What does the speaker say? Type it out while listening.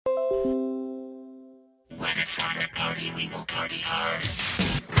When it's time to party, we will party hard.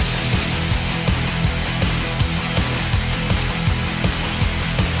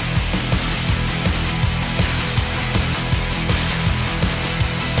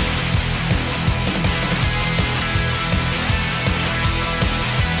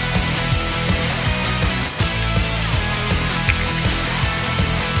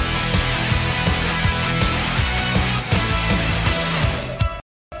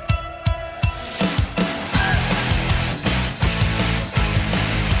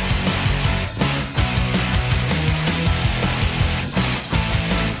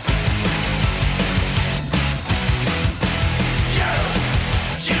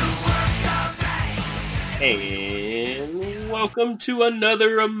 And welcome to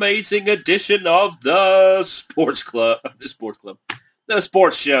another amazing edition of the Sports Show. I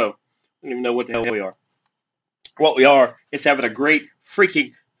don't even know what the hell we are. What we are is having a great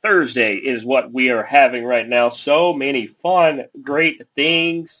freaking Thursday is what we are having right now. So many fun, great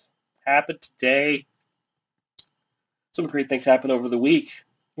things happened today. Some great things happened over the week.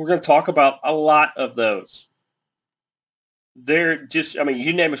 We're going to talk about a lot of those. They're just,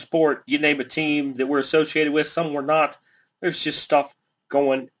 you name a sport, you name a team that we're associated with, some we're not. There's just stuff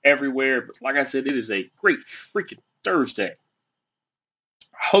going everywhere. But like I said, it is a great freaking Thursday.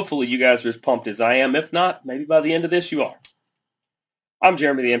 Hopefully you guys are as pumped as I am. If not, maybe by the end of this you are. I'm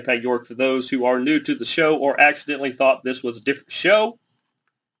Jeremy the Impact York. For those who are new to the show or accidentally thought this was a different show,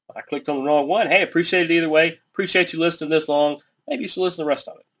 I clicked on the wrong one. Hey, appreciate it either way. Appreciate you listening this long. Maybe you should listen to the rest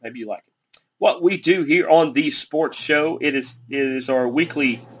of it. Maybe you like it. What we do here on the Sports Show, it is our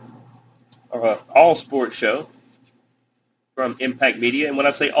weekly all sports show from Impact Media. And when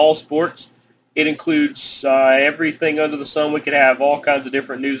I say all sports, it includes everything under the sun. We could have all kinds of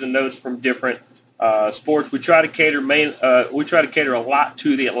different news and notes from different sports. We try to cater a lot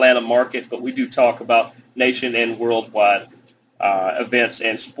to the Atlanta market, but we do talk about nation and worldwide events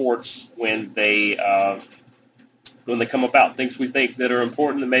and sports when they come about. Things we think that are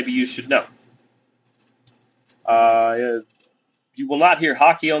important that maybe you should know. You will not hear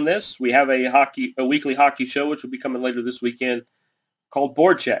hockey on this. We have a weekly hockey show, which will be coming later this weekend, called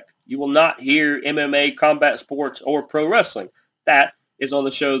Board Check. You will not hear MMA, combat sports, or pro wrestling. That is on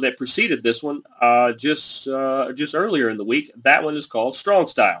the show that preceded this one just earlier in the week. That one is called Strong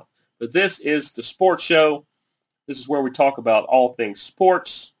Style. But this is the Sports Show. This is where we talk about all things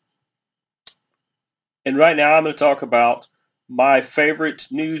sports. And right now I'm going to talk about my favorite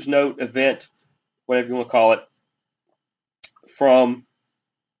news note event, whatever you want to call it, from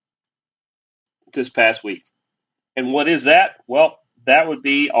this past week. And what is that? Well, that would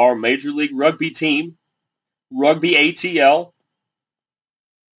be our Major League Rugby team, Rugby ATL,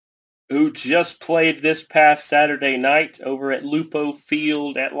 who just played this past Saturday night over at Lupo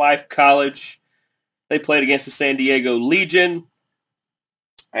Field at Life College. They played against the San Diego Legion.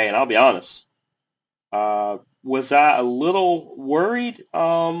 And I'll be honest, was I a little worried?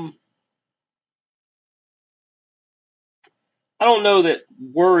 I don't know that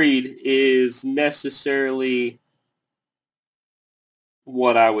worried is necessarily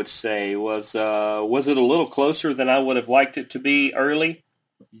what I would say. Was it a little closer than I would have liked it to be early?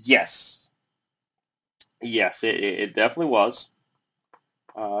 Yes. Yes, it definitely was.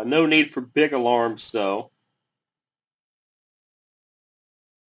 No need for big alarms, though.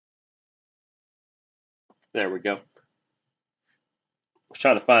 There we go. I was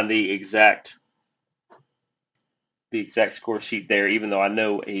trying to find the exact score sheet there, even though I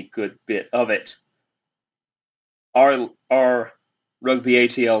know a good bit of it. Our Rugby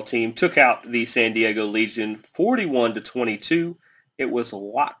ATL team took out the San Diego Legion 41-22. It was a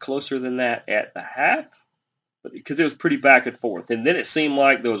lot closer than that at the half, but because it was pretty back and forth. And then it seemed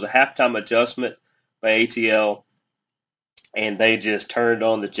like there was a halftime adjustment by ATL, and they just turned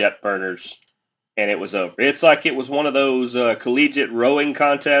on the jet burners, and it was over. It's like it was one of those collegiate rowing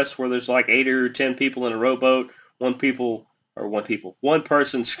contests where there's like 8 or 10 people in a rowboat. One person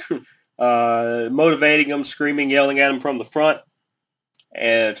motivating them, screaming, yelling at them from the front,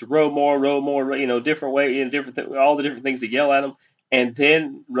 and to row more, different way, all the different things that yell at them. And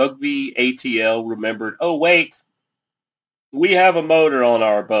then Rugby ATL remembered, oh wait, we have a motor on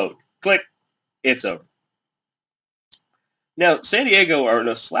our boat. Click, it's over. Now San Diego are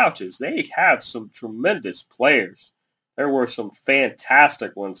no slouches. They have some tremendous players. There were some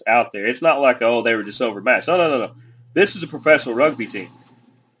fantastic ones out there. It's not like, they were just overmatched. No. This is a professional rugby team.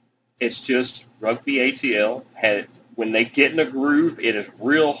 It's just Rugby ATL, when they get in a groove, it is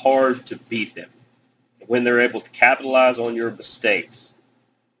real hard to beat them when they're able to capitalize on your mistakes.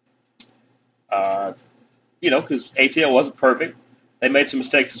 Because ATL wasn't perfect. They made some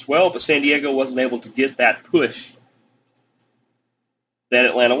mistakes as well, but San Diego wasn't able to get that push that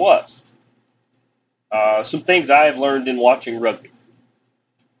Atlanta was. Some things I have learned in watching rugby,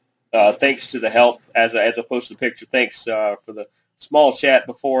 thanks to the help, as I post the picture, thanks for the small chat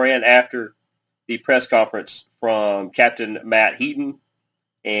before and after the press conference from Captain Matt Heaton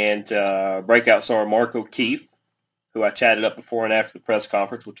and breakout star Mark O'Keefe, who I chatted up before and after the press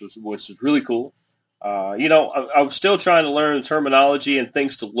conference, which was really cool. I was still trying to learn terminology and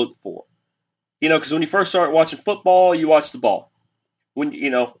things to look for. Because when you first start watching football, you watch the ball. When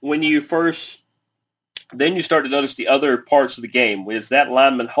you first, then you start to notice the other parts of the game. Is that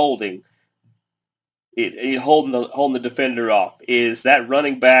lineman holding the defender off? Is that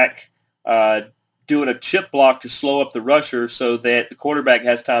running back doing a chip block to slow up the rusher so that the quarterback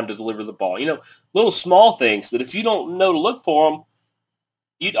has time to deliver the ball? Little small things that if you don't know to look for them,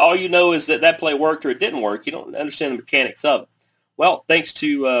 all you know is that play worked or it didn't work. You don't understand the mechanics of it. Well, thanks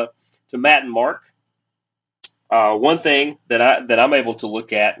to Matt and Mark, one thing that I'm able to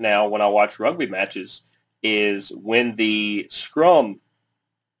look at now when I watch rugby matches is when the scrum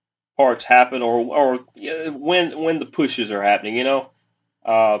parts happen, or when the pushes are happening.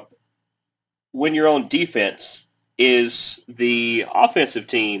 When you're on defense, is the offensive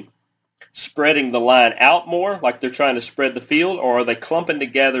team spreading the line out more, like they're trying to spread the field, or are they clumping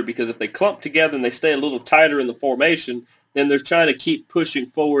together? Because if they clump together and they stay a little tighter in the formation, then they're trying to keep pushing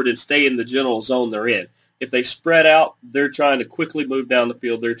forward and stay in the general zone they're in. If they spread out, they're trying to quickly move down the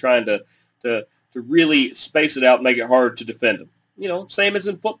field. They're trying to really space it out and make it hard to defend them. Same as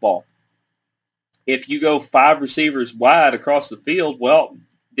in football. If you go 5 receivers wide across the field, well,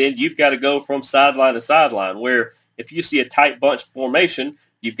 then you've got to go from sideline to sideline, where if you see a tight bunch formation,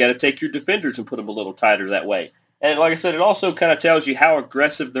 you've got to take your defenders and put them a little tighter that way. And like I said, it also kind of tells you how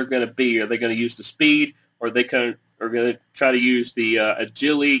aggressive they're going to be. Are they going to use the speed, or are they going to try to use the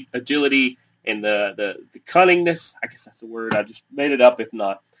agility and the cunningness? I guess that's the word. I just made it up if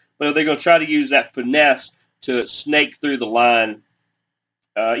not. But are they going to try to use that finesse to snake through the line?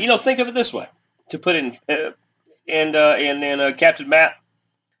 Think of it this way. To put in, and then Captain Matt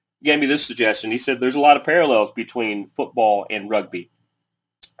gave me this suggestion. He said there's a lot of parallels between football and rugby.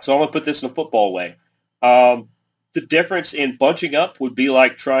 So I'm going to put this in a football way. The difference in bunching up would be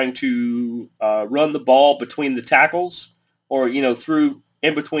like trying to run the ball between the tackles, or, through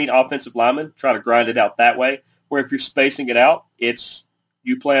in between offensive linemen, try to grind it out that way. Where if you're spacing it out,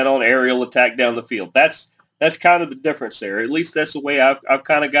 you plan on aerial attack down the field. That's kind of the difference there. At least that's the way I've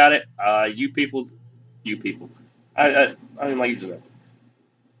kind of got it. You people. I don't like using that.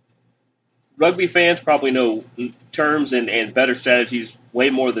 Rugby fans probably know terms and better strategies way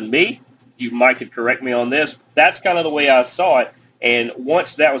more than me. You might could correct me on this. That's kind of the way I saw it. And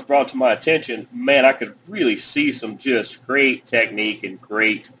once that was brought to my attention, man, I could really see some just great technique and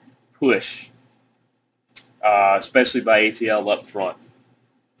great push, especially by ATL up front.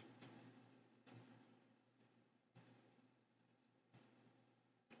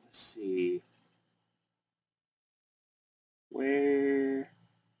 Let's see. Where...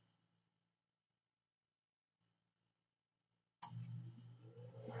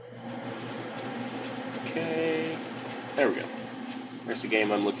 Okay, there we go. There's the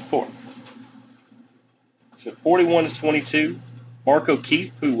game I'm looking for. So 41-22. Mark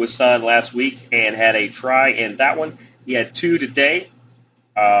O'Keefe, who was signed last week and had a try in that one. He had 2 today.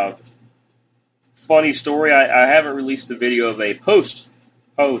 Funny story, I haven't released the video of a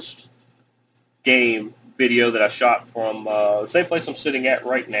post-game video that I shot from the same place I'm sitting at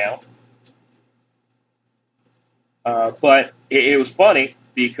right now. But it was funny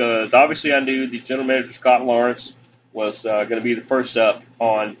because obviously I knew the general manager, Scott Lawrence, was going to be the first up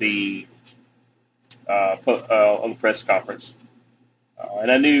on the press conference.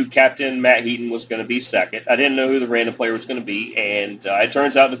 And I knew Captain Matt Heaton was going to be second. I didn't know who the random player was going to be, and it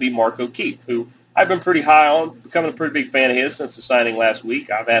turns out to be Mark O'Keefe, who I've been pretty high on, becoming a pretty big fan of his since the signing last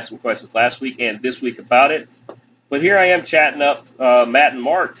week. I've asked some questions last week and this week about it. But here I am chatting up Matt and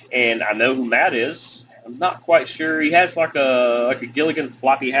Mark, and I know who Matt is. I'm not quite sure. He has like a Gilligan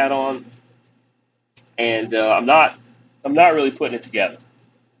floppy hat on, and I'm not really putting it together.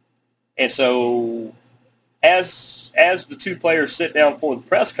 And so as the two players sit down for the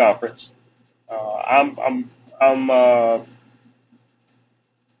press conference, I'm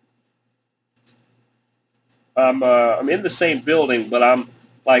in the same building, but I'm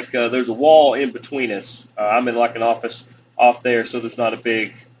like there's a wall in between us. I'm in like an office off there, so there's not a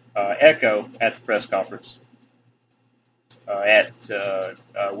big echo at the press conference at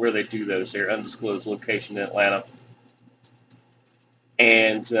where they do those, their undisclosed location in Atlanta.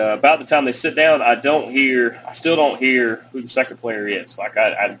 And about the time they sit down, I still don't hear who the second player is. Like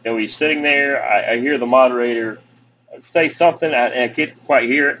I know he's sitting there. I hear the moderator say something. I can't quite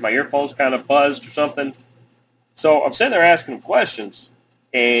hear it. My earphones kind of buzzed or something. So I'm sitting there asking him questions.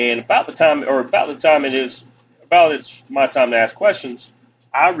 And about the time it's my time to ask questions,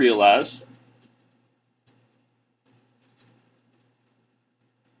 I realize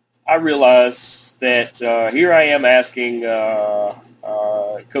that here I am asking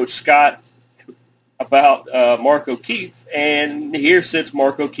Coach Scott about Mark O'Keefe, and here sits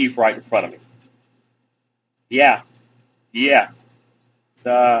Mark O'Keefe right in front of me. Yeah.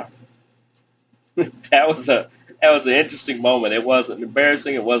 That was an interesting moment. It wasn't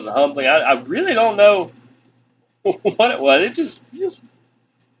embarrassing. It wasn't humbling. I really don't know what it was. It just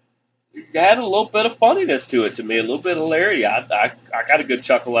had a little bit of funniness to it to me, a little bit of hilarity. I got a good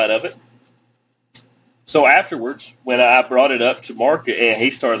chuckle out of it. So afterwards, when I brought it up to Mark, and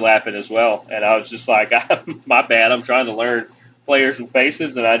he started laughing as well, and I was just like, my bad, I'm trying to learn players and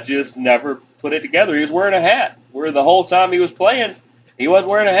faces, and I just never put it together. He was wearing a hat. Where the whole time he was playing, he wasn't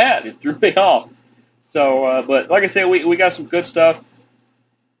wearing a hat. It threw me off. So, but like I said, we got some good stuff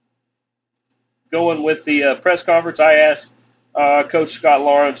going with the press conference. I asked Coach Scott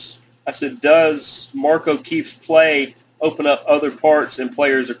Lawrence, I said, does Mark O'Keefe's play open up other parts and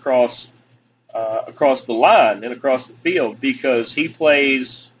players across the line and across the field? Because he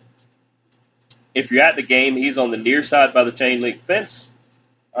plays, if you're at the game, he's on the near side by the chain link fence.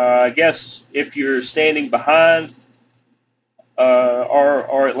 I guess if you're standing behind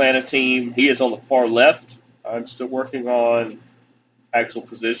our Atlanta team, he is on the far left. I'm still working on actual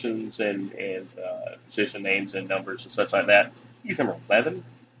positions and position names and numbers and such like that. He's number 11,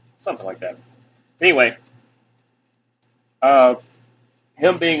 something like that. Anyway,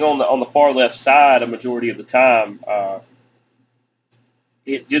 him being on the far left side a majority of the time,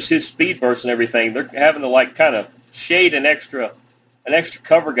 it just his speed burst and everything. They're having to like kind of shade an extra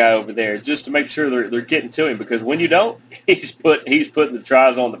cover guy over there just to make sure they're getting to him, because when you don't, he's putting the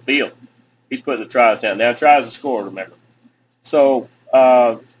tries on the field. He's putting the tries down. Now tries to score, remember. So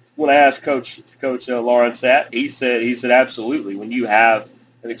when I asked Coach Lawrence that, he said absolutely. When you have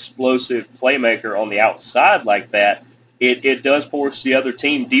an explosive playmaker on the outside like that, it does force the other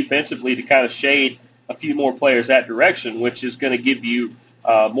team defensively to kind of shade a few more players that direction, which is going to give you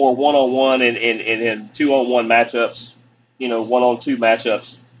more one-on-one and two-on-one matchups, one-on-two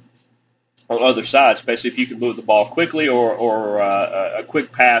matchups on other sides, especially if you can move the ball quickly or a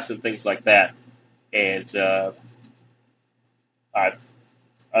quick pass and things like that. And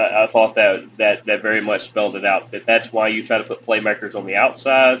I thought that very much spelled it out. That's why you try to put playmakers on the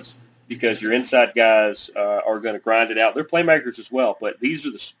outsides, because your inside guys are going to grind it out. They're playmakers as well, but these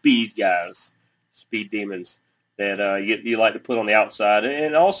are the speed guys, speed demons that you like to put on the outside.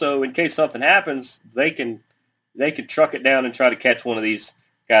 And also, in case something happens, they can truck it down and try to catch one of these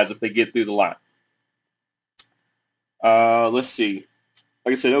guys if they get through the line. Let's see.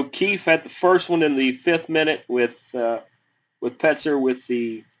 Like I said, O'Keefe had the first one in the 5th minute with Petzer with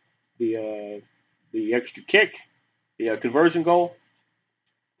the extra kick, the conversion goal.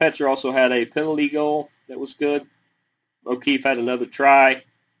 Petzer also had a penalty goal that was good. O'Keefe had another try.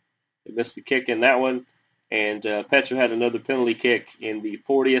 They missed the kick in that one. And Petzer had another penalty kick in the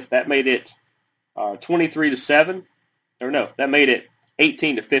 40th. That made it 23-7. Or no, that made it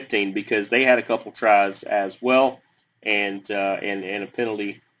 18-15 because they had a couple tries as well, and a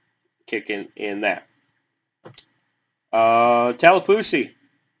penalty kick in that. Tallahassee,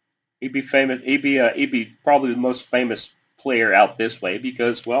 he'd be famous. He'd be probably the most famous player out this way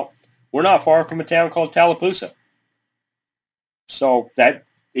because, well, we're not far from a town called Tallahassee. So that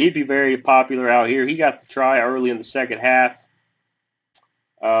he'd be very popular out here. He got the try early in the second half.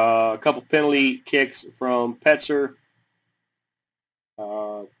 A couple penalty kicks from Petzer.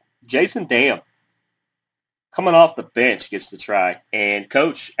 Jason Dam, coming off the bench, gets the try. And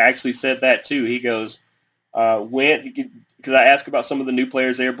Coach actually said that too. He goes, because I asked about some of the new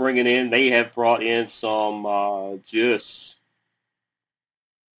players they're bringing in. They have brought in some just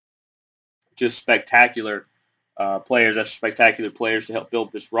spectacular players. That's spectacular players to help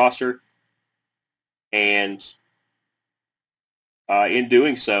build this roster. And in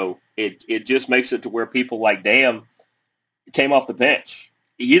doing so, it just makes it to where people like Dam came off the bench.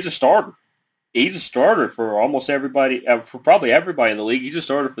 He's a starter. He's a starter for almost everybody, for probably everybody in the league. He's a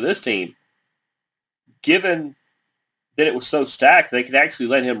starter for this team. Given that it was so stacked, they could actually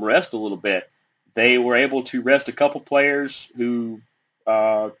let him rest a little bit. They were able to rest a couple players who,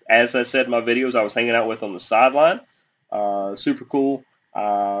 as I said in my videos, I was hanging out with on the sideline. Super cool.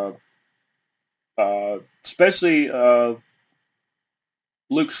 Especially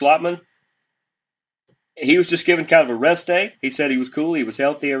Luke Schlottman, he was just given kind of a rest day. He said he was cool, he was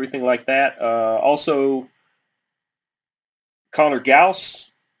healthy, everything like that. Also, Connor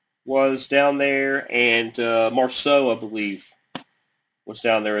Gauss was down there, and Marceau, I believe, was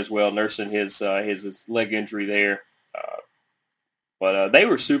down there as well, nursing his leg injury there. But they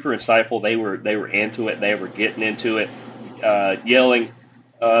were super insightful. They were into it. They were getting into it, yelling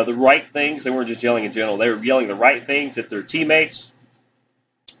the right things. They weren't just yelling in general. They were yelling the right things at their teammates,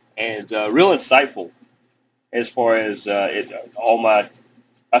 and real insightful as far as all my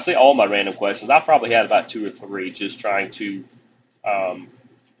random questions. I probably had about 2 or 3 just trying to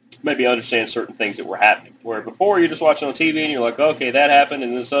maybe understand certain things that were happening. Where before you're just watching on TV and you're like, okay, that happened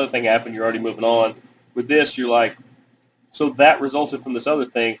and this other thing happened. You're already moving on. With this, you're like, so that resulted from this other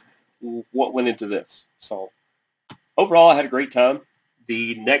thing. What went into this? So overall, I had a great time.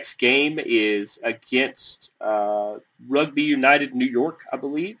 The next game is against Rugby United New York, I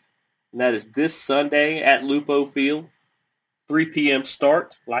believe. And that is this Sunday at Lupo Field. 3 p.m.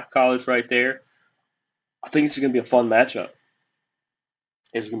 start. Life College right there. I think it's going to be a fun matchup.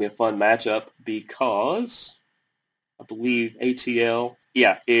 It's going to be a fun matchup because I believe ATL,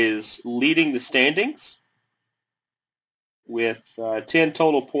 is leading the standings with 10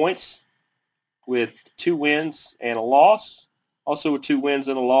 total points, with 2 wins and a loss. Also with 2 wins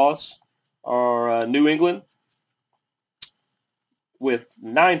and a loss are New England with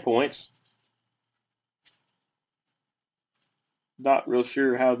 9 points. Not real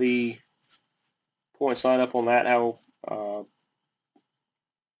sure how the points line up on that,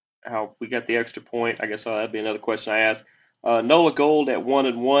 how we got the extra point. I guess that'd be another question I ask. NOLA Gold at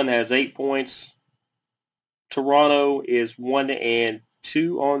 1-1 has 8 points. Toronto is 1-2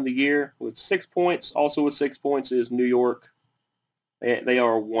 on the year with 6 points. Also with 6 points is New York. They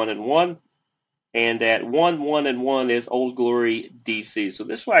are 1-1. And at 1-1 is Old Glory DC. So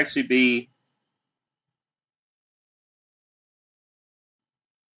this will actually be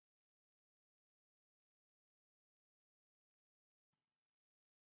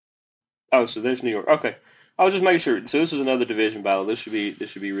so there's New York. Okay. I was just making sure. So this is another division battle. This should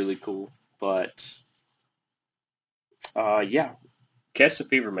be really cool. But catch the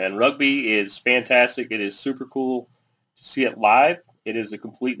fever, man. Rugby is fantastic. It is super cool to see it live. It is a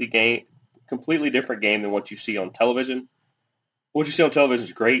completely different game than what you see on television. What you see on television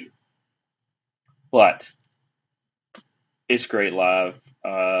is great, but it's great live.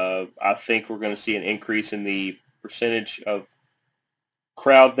 I think we're going to see an increase in the percentage of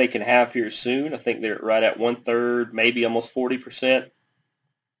crowd they can have here soon. I think they're right at 1/3, maybe almost 40%.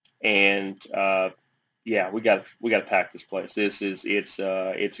 And we got to pack this place.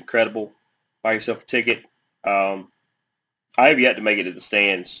 It's incredible. Buy yourself a ticket. I have yet to make it to the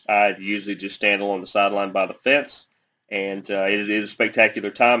stands. I usually just stand along the sideline by the fence, and it is a spectacular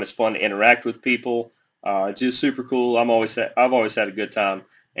time. It's fun to interact with people. It's just super cool. I've always had a good time,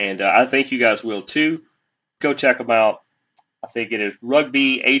 and I think you guys will too. Go check them out. I think it is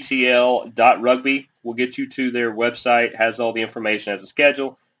rugbyatl.rugby. We'll get you to their website. Has all the information, has a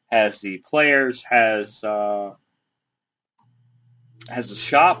schedule, has the players, has the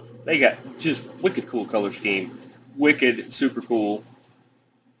shop. They got just wicked cool color scheme. Wicked, super cool,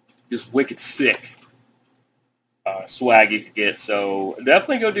 just wicked sick swag you could get. So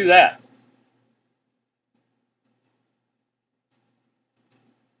definitely go do that.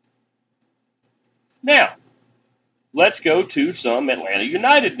 Now, let's go to some Atlanta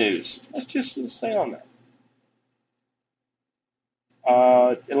United news. Let's stay on that.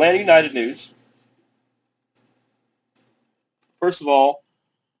 Atlanta United news. First of all,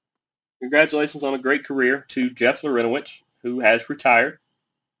 congratulations on a great career to Jeff Larinowicz, who has retired.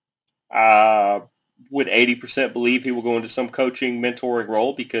 Would 80% believe he will go into some coaching, mentoring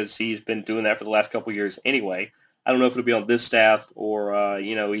role because he's been doing that for the last couple of years anyway. I don't know if it'll be on this staff or,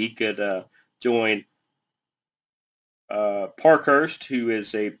 he could join Parkhurst, who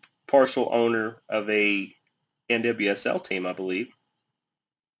is a partial owner of a NWSL team, I believe.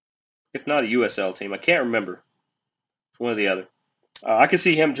 If not a USL team. I can't remember. It's one or the other. I could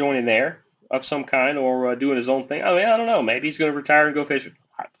see him joining there of some kind or doing his own thing. I mean, I don't know. Maybe he's going to retire and go fishing.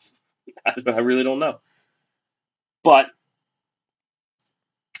 I really don't know. But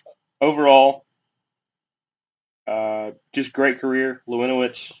overall, just great career.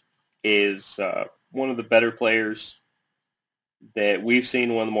 Larinowicz is one of the better players that we've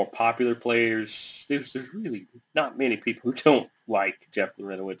seen, one of the more popular players. There's really not many people who don't like Jeff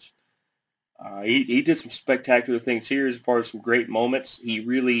Larinowicz. He did some spectacular things here as part of some great moments. He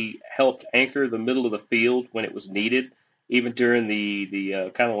really helped anchor the middle of the field when it was needed, even during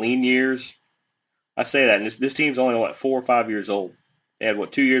the kind of lean years. I say that, and this team's only, 4 or 5 years old. They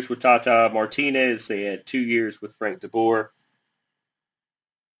had, 2 years with Tata Martinez. They had 2 years with Frank de Boer.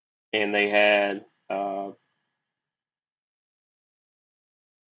 And they had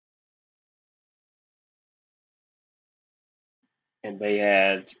and they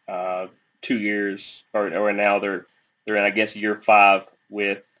had 2 years, or now they're in, I guess, year 5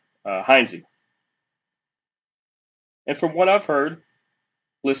 with Heinze. And from what I've heard,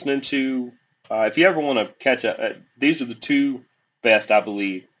 listening to, if you ever want to catch up, these are the 2 best, I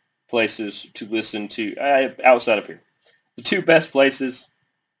believe, places to listen to outside of here. The 2 best places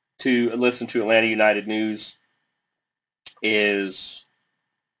to listen to Atlanta United news is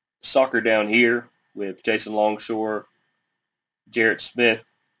Soccer Down Here with Jason Longshore, Jarrett Smith,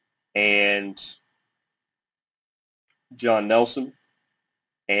 and John Nelson.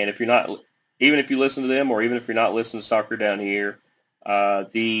 And if you're not, even if you listen to them, or even if you're not listening to Soccer Down Here,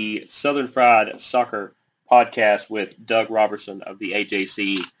 the Southern Fried Soccer podcast with Doug Robertson of the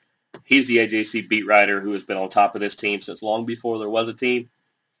AJC. He's the AJC beat writer who has been on top of this team since long before there was a team.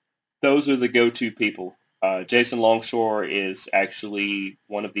 Those are the go-to people. Jason Longshore is actually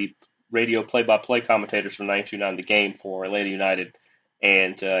one of the radio play-by-play commentators from 929 The Game for Atlanta United.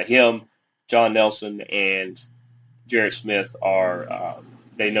 And him, John Nelson, and Jarrett Smith are,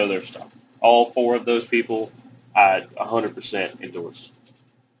 they know their stuff. All 4 of those people, I 100% endorse.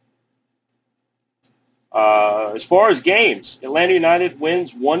 As far as games, Atlanta United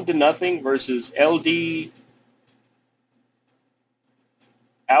wins 1-0 versus LD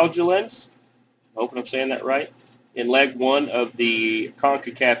Algelens. Hoping I'm saying that right. In leg 1 of the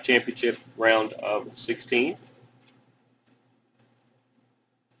CONCACAF Championship round of 16.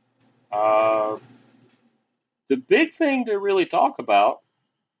 The big thing to really talk about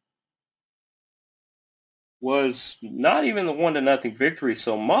was not even the 1-0 victory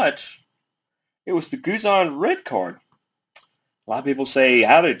so much. It was the Guzan red card. A lot of people say,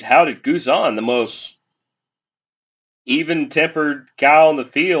 how did Guzan, the most even-tempered guy on the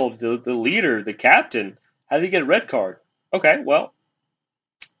field, the leader, the captain, how did he get a red card? Okay, well,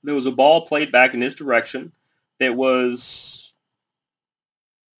 there was a ball played back in his direction that was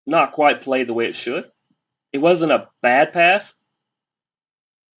not quite played the way it should. It wasn't a bad pass,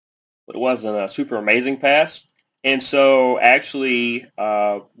 but it wasn't a super amazing pass. And so actually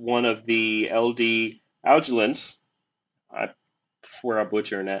one of the LD Algelens, I swear I'm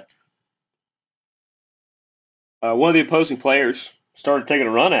butchering that, one of the opposing players started taking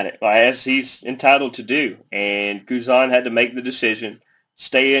a run at it, as he's entitled to do. And Guzan had to make the decision,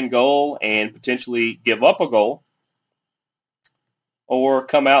 stay in goal and potentially give up a goal, or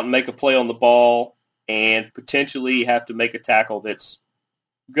come out and make a play on the ball and potentially have to make a tackle that's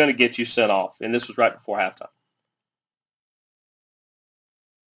going to get you sent off. And this was right before halftime.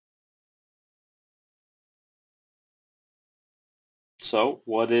 So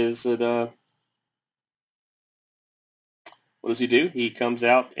what is it? What does he do? He comes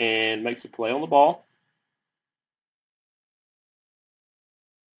out and makes a play on the ball,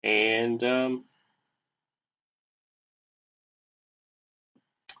 and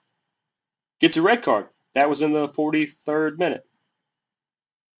gets a red card. That was in the 43rd minute,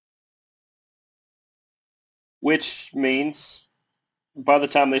 which means by the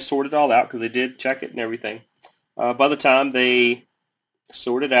time they sort it all out, because they did check it and everything, by the time they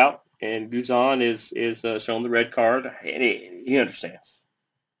sort it out and Guzan is shown the red card, and he understands.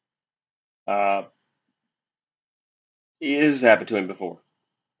 It has happened to him before.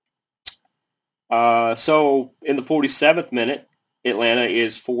 So in the 47th minute, Atlanta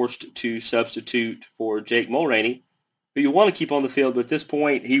is forced to substitute for Jake Mulroney, who you want to keep on the field, but at this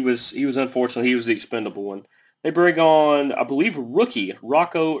point, he was unfortunate. He was the expendable one. They bring on, I believe, a rookie,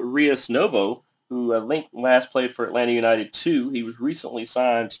 Rocco Rios Novo, who last played for Atlanta United 2. He was recently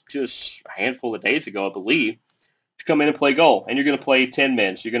signed just a handful of days ago, I believe, to come in and play goal. And you're going to play 10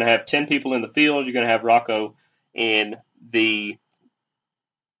 men. So you're going to have 10 people in the field. You're going to have Rocco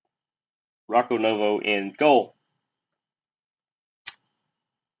Novo in goal.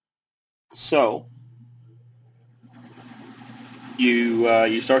 So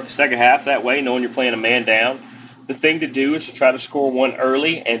you start the second half that way, knowing you're playing a man down. The thing to do is to try to score one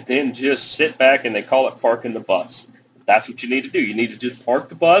early and then just sit back, and they call it parking the bus. That's what you need to do. You need to just park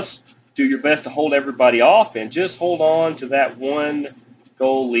the bus, do your best to hold everybody off, and just hold on to that one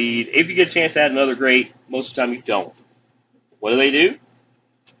goal lead. If you get a chance to add another, great. Most of the time you don't. What do?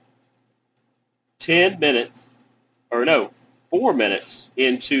 4 minutes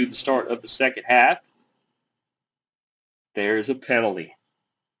into the start of the second half, there's a penalty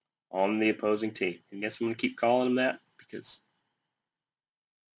on the opposing team. I guess I'm going to keep calling them that because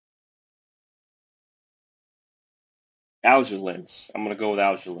Algerlins. I'm going to go with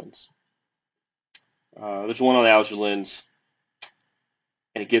Algerlins. There's one on Algerlins,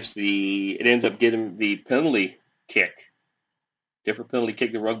 and it ends up getting the penalty kick. Different penalty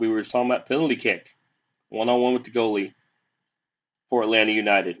kick than rugby we were talking about. Penalty kick. One-on-one with the goalie for Atlanta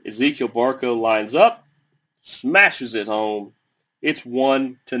United. Ezekiel Barco lines up, smashes it home. It's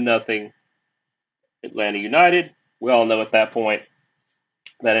 1-0 Atlanta United. We all know at that point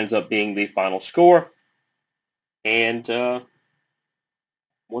that ends up being the final score. And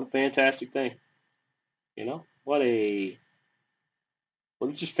what a fantastic thing. What a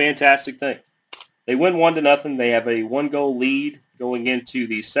just fantastic thing. They win 1-0. They have a 1-goal lead going into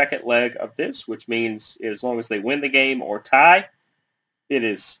the second leg of this, which means as long as they win the game or tie, it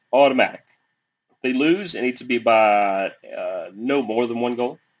is automatic. If they lose, it needs to be by no more than 1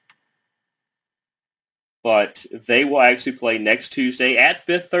 goal. But they will actually play next Tuesday at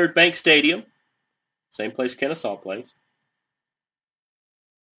Fifth Third Bank Stadium, same place Kennesaw plays.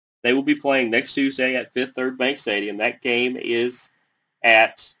 They will be playing next Tuesday at Fifth Third Bank Stadium. That game is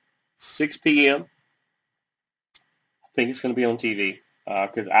at 6 p.m. I think it's going to be on TV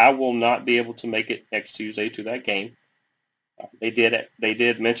because I will not be able to make it next Tuesday to that game. They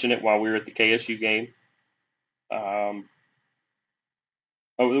did mention it while we were at the KSU game over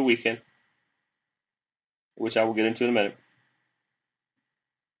the weekend, which I will get into in a minute.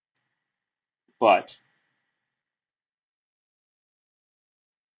 But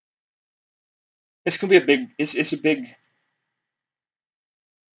it's going to be it's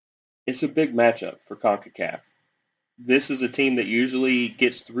a big matchup for CONCACAF. This is a team that usually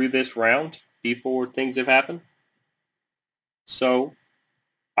gets through this round before things have happened. So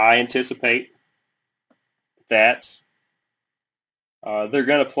I anticipate that they're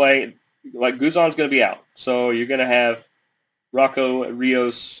going to play, like Guzan's going to be out. So you're going to have Rocco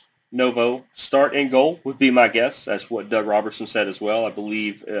Rios Novo start in goal would be my guess. That's what Doug Robertson said as well. I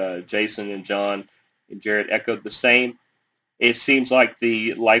believe Jason and John and Jared echoed the same. It seems like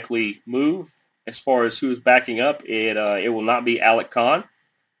the likely move as far as who is backing up, it will not be Alec Kahn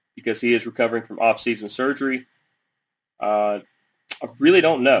because he is recovering from off-season surgery. I really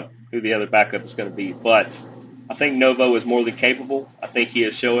don't know who the other backup is going to be, but I think Novo is more than capable. I think he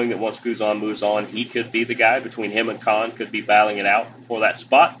is showing that once Guzan moves on, he could be the guy. Between him and Kahn could be battling it out for that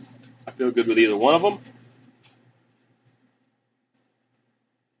spot. I feel good with either one of them.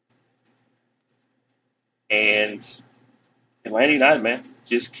 And Atlanta United, man,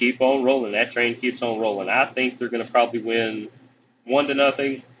 just keep on rolling. That train keeps on rolling. I think they're going to probably win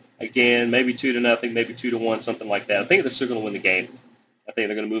 1-0 again, maybe 2-0, maybe 2-1, something like that. I think they're still going to win the game. I think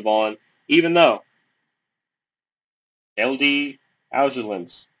they're going to move on, even though LD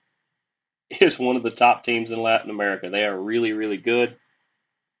Algerlands is one of the top teams in Latin America. They are really, really good.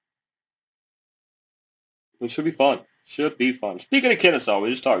 It should be fun. Speaking of Kennesaw, we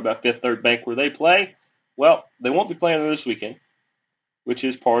just talked about Fifth Third Bank where they play. Well, they won't be playing this weekend, which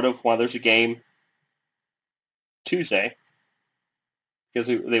is part of why there's a game Tuesday, because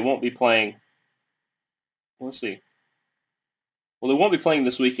they won't be playing. Let's see. Well, they won't be playing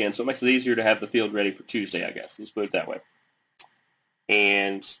this weekend, so it makes it easier to have the field ready for Tuesday, I guess. Let's put it that way.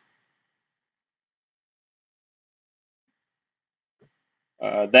 And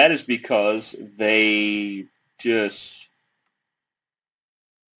that is because they just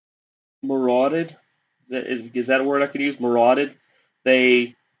marauded. Is that a word I could use? Marauded.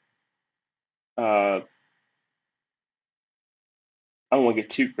 They, I don't want to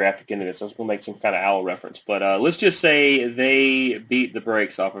get too graphic into this. I was going to make some kind of owl reference. But let's just say they beat the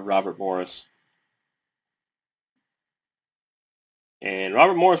brakes off of Robert Morris. And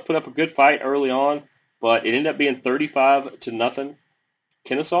Robert Morris put up a good fight early on, but it ended up being 35-0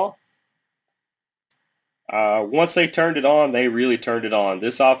 Kennesaw. Once they turned it on, they really turned it on.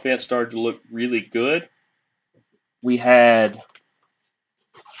 This offense started to look really good. We had,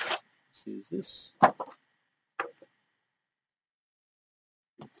 let's see, is this?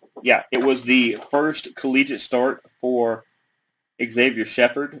 Yeah, it was the first collegiate start for Xavier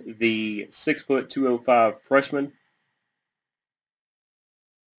Shepard, the 6', 205 freshman.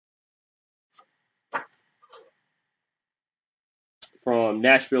 From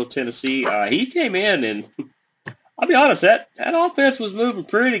Nashville, Tennessee. He came in, and I'll be honest, that offense was moving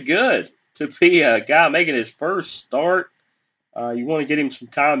pretty good to be a guy making his first start. You want to get him some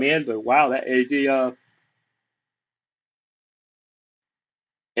time in, but wow, it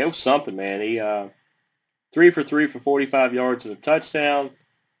was something, man. He 3 for 3 for 45 yards and a touchdown.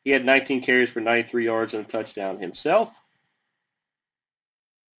 He had 19 carries for 93 yards and a touchdown himself.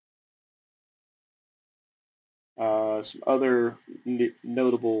 Some other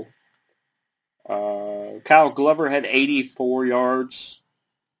notable Kyle Glover had 84 yards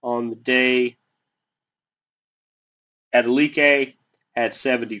on the day. Adelike had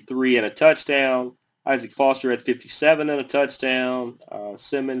 73 and a touchdown. Isaac Foster had 57 and a touchdown.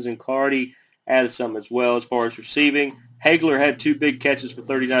 Simmons and Clardy added some as well as far as receiving. Hagler had 2 big catches for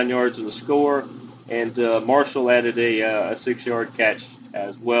 39 yards of the score, and Marshall added a 6-yard catch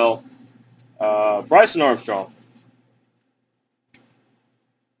as well. Bryson Armstrong,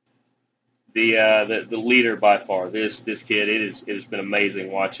 the leader by far. This kid, it has been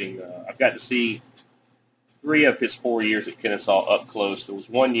amazing watching. I've got to see 3 of his 4 years at Kennesaw up close. There was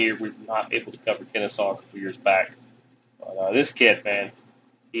 1 year we were not able to cover Kennesaw a couple years back. But this kid, man,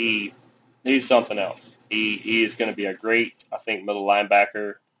 he's something else. He is going to be a great, I think, middle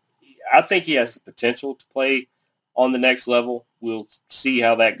linebacker. I think he has the potential to play on the next level. We'll see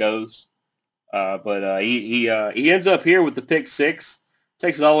how that goes. But he ends up here with the pick 6,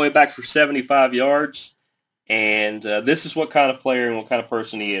 takes it all the way back for 75 yards. And this is what kind of player and what kind of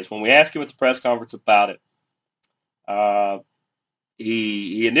person he is. When we asked him at the press conference about it,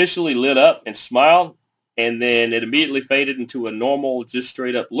 he initially lit up and smiled, and then it immediately faded into a normal, just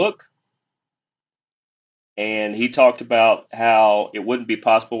straight-up look. And he talked about how it wouldn't be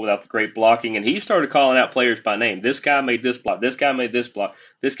possible without the great blocking, and he started calling out players by name. This guy made this block. This guy made this block.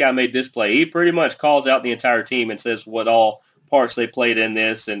 This guy made this play. He pretty much calls out the entire team and says what all parts they played in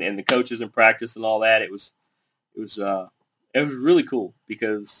this, and the coaches in practice and all that. It was really cool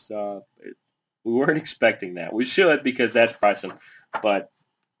because we weren't expecting that. We should because that's Bryson, but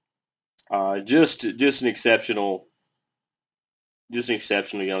just an exceptional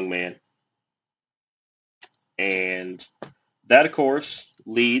young man. And that, of course,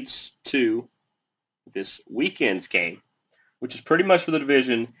 leads to this weekend's game, which is pretty much for the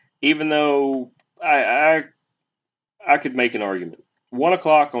division, even though I could make an argument. 1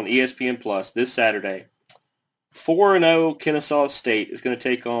 o'clock on ESPN Plus this Saturday, 4-0 Kennesaw State is going to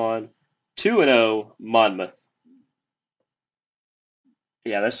take on 2-0 Monmouth.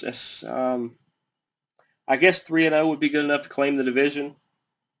 Yeah, that's I guess 3-0 would be good enough to claim the division.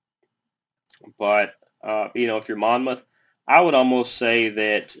 But if you're Monmouth, I would almost say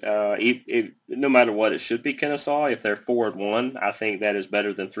that no matter what, it should be Kennesaw. If they're 4-1, I think that is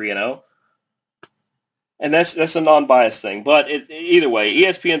better than 3-0. And that's a non-biased thing. But either way,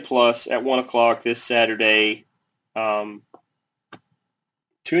 ESPN Plus at 1 o'clock this Saturday.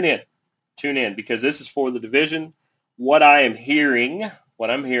 Tune in because this is for the division. What I'm hearing,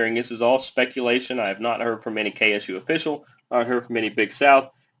 this is all speculation. I have not heard from any KSU official, not heard from any Big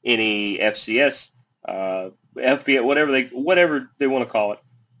South, any FCS, FBS, whatever they want to call it.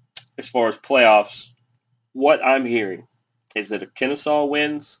 As far as playoffs, what I'm hearing is that if Kennesaw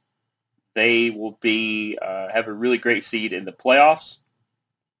wins, they will be have a really great seed in the playoffs,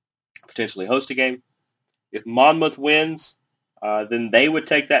 potentially host a game. If Monmouth wins, then they would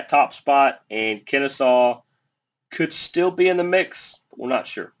take that top spot, and Kennesaw could still be in the mix. But we're not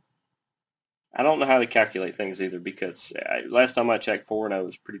sure. I don't know how to calculate things either because last time I checked, 4-0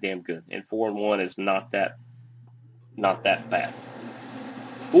 is pretty damn good, and 4-1 is not that bad.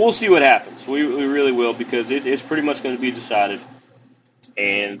 But we'll see what happens. We really will because it's pretty much going to be decided.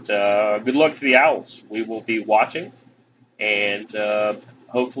 And good luck to the Owls. We will be watching, and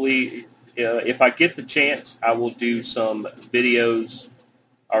hopefully, if I get the chance, I will do some videos,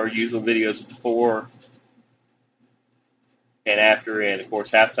 our usual videos before and after, and of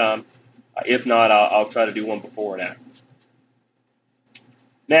course halftime. If not, I'll try to do one before and after.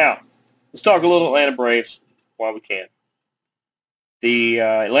 Now, let's talk a little Atlanta Braves while we can. The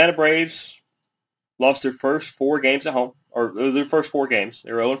Atlanta Braves lost their first 4 games at home, or their first 4 games.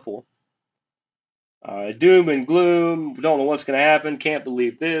 They're 0-4. Doom and gloom. Don't know what's going to happen. Can't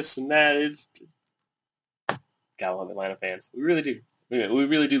believe this and that. Gotta love Atlanta fans. We really do. We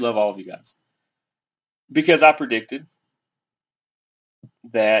really do love all of you guys. Because I predicted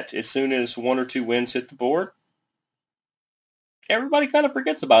that as soon as 1 or 2 wins hit the board, everybody kind of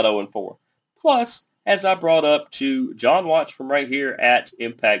forgets about 0-4. Plus, as I brought up to John Watts from right here at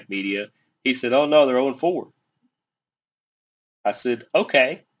Impact Media, he said, oh no, they're 0-4. I said,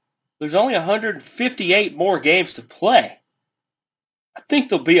 okay, there's only 158 more games to play. I think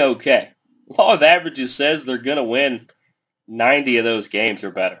they'll be okay. Law of averages says they're going to win 90 of those games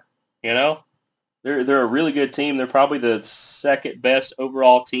or better. You know? They're a really good team. They're probably the second best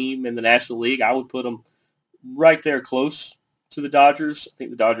overall team in the National League. I would put them right there close to the Dodgers. I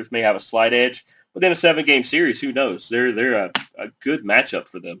think the Dodgers may have a slight edge. But then a 7-game series, who knows? They're a good matchup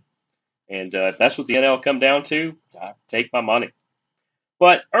for them. And if that's what the NL come down to, I take my money.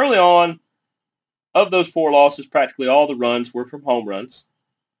 But early on, of those 4 losses, practically all the runs were from home runs.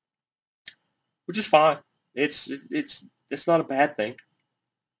 which is fine. It's not a bad thing.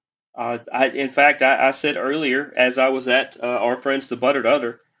 In fact, I said earlier, as I was at our friends, the Buttered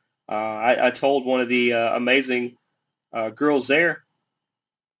Udder, I told one of the amazing girls there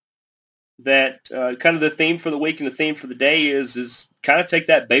that kind of the theme for the week and the theme for the day is kind of take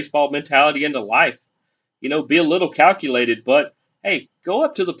that baseball mentality into life. You know, be a little calculated, but hey, go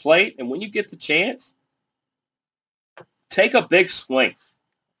up to the plate, and when you get the chance, take a big swing.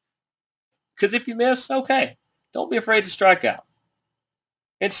 Because if you miss, okay, don't be afraid to strike out.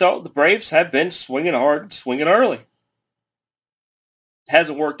 And so the Braves have been swinging hard, swinging early.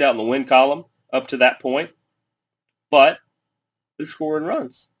 Hasn't worked out in the win column up to that point, but they're scoring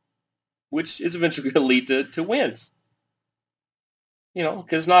runs, which is eventually going to lead to wins. You know,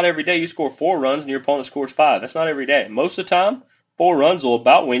 because not every day you score 4 runs and your opponent scores 5. That's not every day. Most of the time, 4 runs will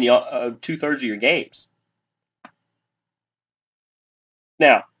about win you 2/3 of your games.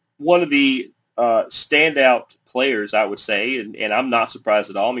 Now, one of the standout players, I would say, and I'm not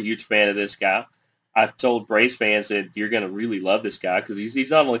surprised at all. I'm a huge fan of this guy. I've told Braves fans that you're going to really love this guy because he's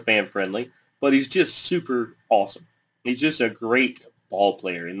not only fan-friendly, but he's just super awesome. He's just a great ball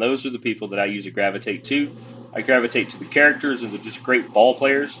player, and those are the people that I usually gravitate to. I gravitate to the characters, and they're just great ball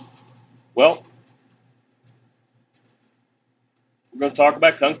players. Well, we're going to talk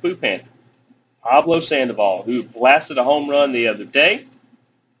about Kung Fu Panda, Pablo Sandoval, who blasted a home run the other day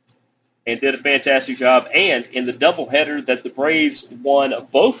and did a fantastic job. And in the doubleheader that the Braves won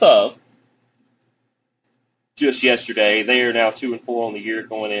both of just yesterday, they are now 2-4 on the year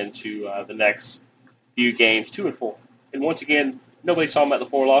going into the next few games, 2-4. And once again, nobody's talking about the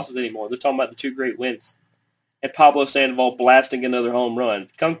 4 losses anymore. They're talking about the 2 great wins. And Pablo Sandoval blasting another home run.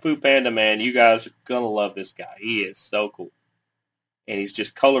 Kung Fu Panda, man, you guys are going to love this guy. He is so cool. And he's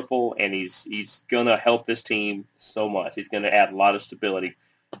just colorful, and he's going to help this team so much. He's going to add a lot of stability.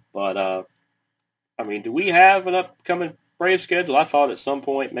 But, I mean, do we have an upcoming Braves schedule? I thought at some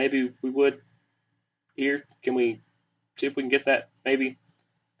point maybe we would here. Can we see if we can get that maybe?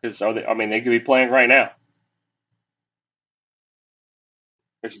 Because, they could be playing right now.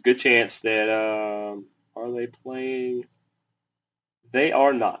 There's a good chance that, are they playing? They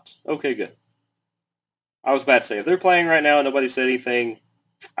are not. Okay, good. I was about to say, if they're playing right now and nobody said anything,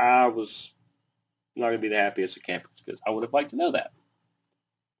 I was not going to be the happiest of campers because I would have liked to know that.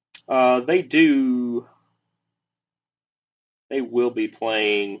 They will be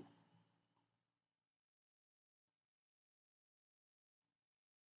playing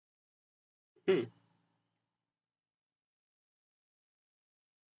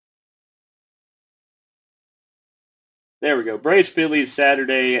There we go. Braves Phillies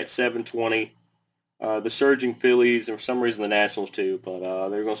Saturday at 7:20. The surging Phillies, and for some reason the Nationals too, but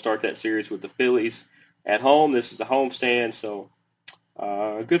they're going to start that series with the Phillies at home. This is a homestand, so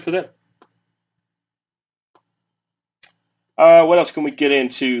good for them. What else can we get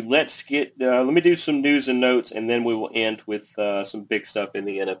into? Let me do some news and notes, and then we will end with some big stuff in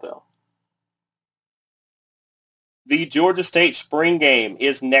the NFL. The Georgia State spring game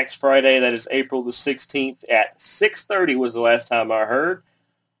is next Friday. That is April the 16th at 6:30 was the last time I heard.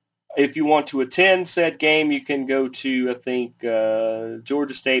 If you want to attend said game, you can go to, I think,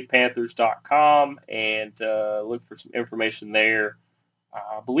 GeorgiaStatePanthers.com and look for some information there.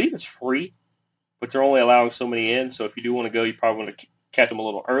 I believe it's free, but they're only allowing so many in, so if you do want to go, you probably want to catch them a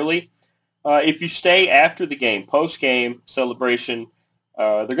little early. If you stay after the game, post-game celebration,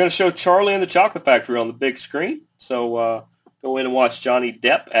 they're going to show Charlie and the Chocolate Factory on the big screen, so go in and watch Johnny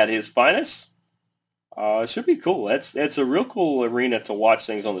Depp at his finest. It should be cool. It's a real cool arena to watch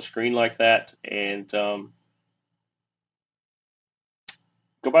things on the screen like that, and go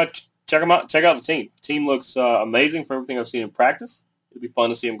by, check them out. Check out the team. The team looks amazing from everything I've seen in practice. It'd be fun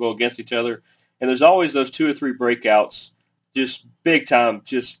to see them go against each other, and there's always those 2 or 3 breakouts, just big time,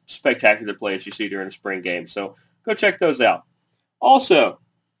 just spectacular plays you see during a spring game. So go check those out. Also,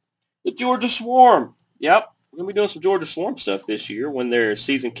 the Georgia Swarm. Yep. We're going to be doing some Georgia Swarm stuff this year when their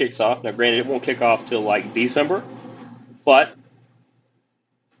season kicks off. Now, granted, it won't kick off till like December, but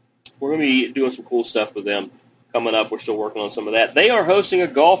we're going to be doing some cool stuff with them coming up. We're still working on some of that. They are hosting a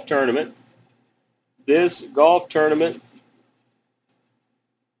golf tournament. This golf tournament,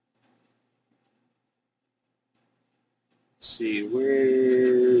 let's see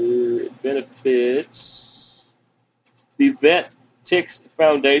where it benefits the Vet Tix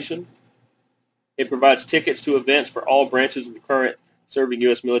Foundation. It provides tickets to events for all branches of the current serving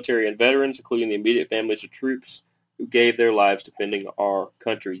U.S. military and veterans, including the immediate families of troops who gave their lives defending our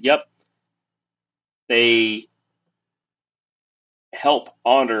country. Yep. They help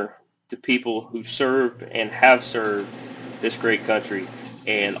honor the people who serve and have served this great country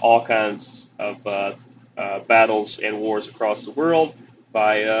in all kinds of battles and wars across the world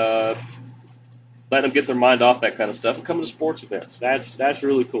by letting them get their mind off that kind of stuff and coming to sports events. That's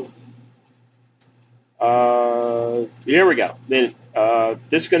really cool. Here we go. Then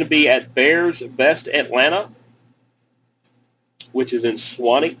this is going to be at Bears Best Atlanta, which is in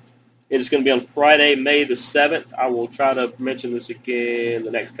Swanee. It is going to be on Friday, May the 7th. I will try to mention this again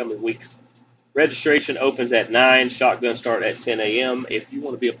the next coming weeks. Registration opens at 9. Shotgun start at 10 a.m. If you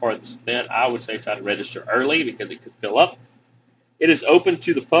want to be a part of this event, I would say try to register early because it could fill up. It is open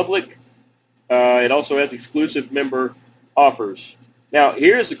to the public. It also has exclusive member offers. Now,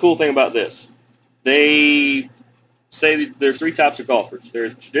 here's the cool thing about this. They say there's 3 types of golfers.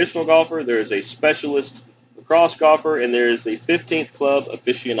 There's a traditional golfer, there's a specialist lacrosse golfer, and there's a 15th club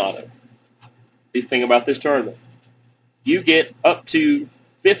aficionado. The thing about this tournament, you get up to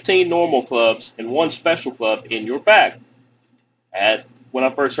 15 normal clubs and 1 special club in your bag. When I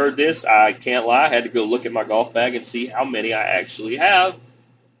first heard this, I can't lie, I had to go look at my golf bag and see how many I actually have.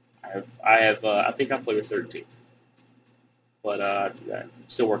 I think I play with 13. But I'm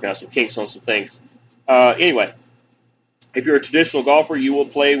still working out some kinks on some things. Anyway, if you're a traditional golfer, you will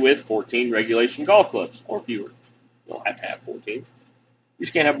play with 14 regulation golf clubs or fewer. You don't have to have 14. You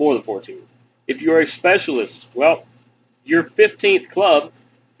just can't have more than 14. If you're a specialist, well, your 15th club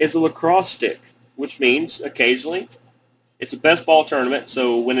is a lacrosse stick, which means occasionally it's a best ball tournament,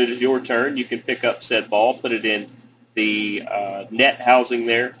 so when it is your turn, you can pick up said ball, put it in the net housing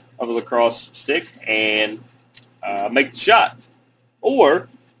there of a lacrosse stick, and make the shot. Or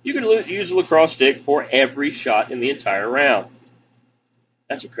you can use a lacrosse stick for every shot in the entire round.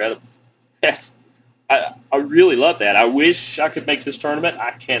 That's incredible. I really love that. I wish I could make this tournament.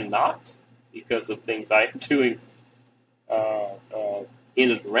 I cannot because of things I am doing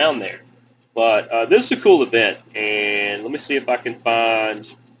in and around there. But this is a cool event, and let me see if I can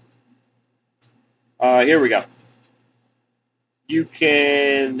find... here we go. You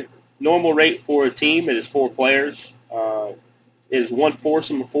can... Normal rate for a team, it is 4 players. It is 1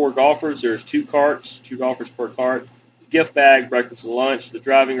 foursome of 4 golfers. There's 2 carts, 2 golfers per cart. Gift bag, breakfast and lunch, the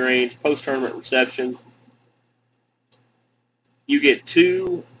driving range, post-tournament reception. You get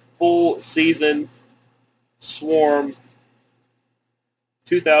 2 full-season Swarm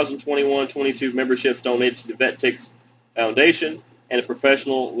 2021-22 memberships donated to the VetTix Foundation and a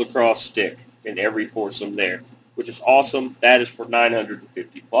professional lacrosse stick in every foursome there, which is awesome. That is for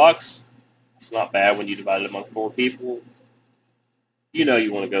 $950. It's not bad when you divide it among 4 people. You know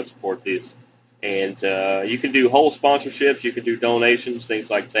you want to go support this. And you can do whole sponsorships. You can do donations, things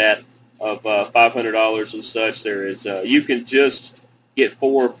like that, of $500 and such. There is you can just get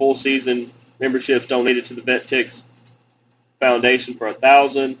 4 full-season memberships donated to the VetTix Foundation for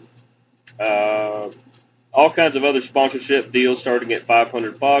 $1,000. All kinds of other sponsorship deals starting at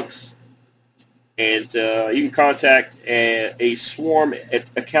 $500. And you can contact a Swarm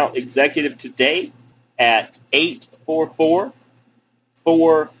account executive today at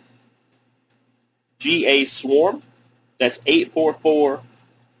 844-4GA-SWARM. That's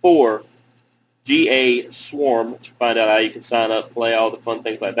 844-4GA-SWARM to find out how you can sign up, play, all the fun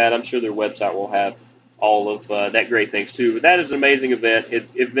things like that. I'm sure their website will have all of that great things too. But that is an amazing event.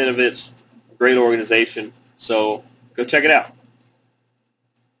 It benefits a great organization. So go check it out.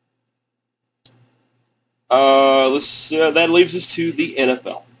 That leaves us to the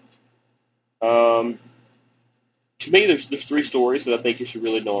NFL. To me, there's 3 stories that I think you should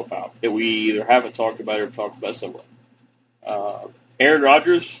really know about that we either haven't talked about or talked about somewhere. Aaron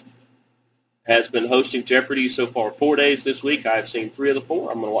Rodgers has been hosting Jeopardy so far 4 days this week. I've seen 3 of the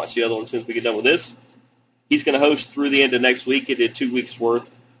 4. I'm going to watch the other one as soon as we get done with this. He's going to host through the end of next week. He did 2 weeks'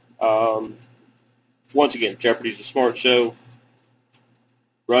 worth. Once again, Jeopardy's a smart show.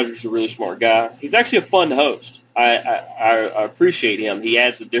 Rodgers is a really smart guy. He's actually a fun host. I appreciate him. He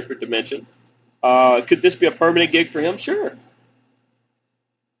adds a different dimension. Could this be a permanent gig for him? Sure.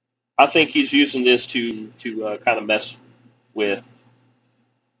 I think he's using this to kind of mess with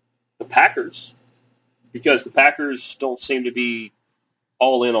the Packers because the Packers don't seem to be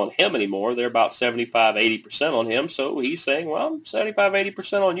all in on him anymore. They're about 75-80% on him. So he's saying, well, I'm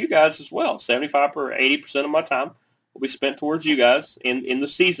 75-80% on you guys as well. 75 or 80% of my time will be spent towards you guys in the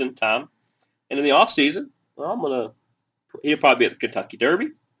season time. And in the off season, well, he'll probably be at the Kentucky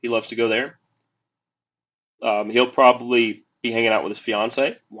Derby. He loves to go there. He'll probably be hanging out with his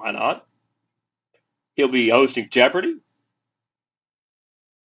fiance. Why not? He'll be hosting Jeopardy.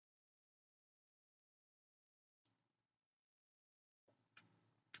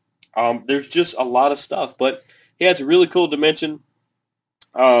 There's just a lot of stuff, but he has a really cool dimension.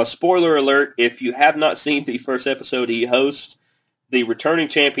 Spoiler alert, if you have not seen the first episode, he hosts the returning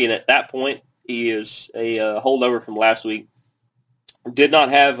champion at that point, He is a holdover from last week. Did not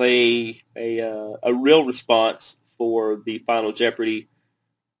have a real response for the Final Jeopardy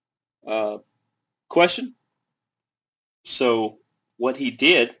question. So what he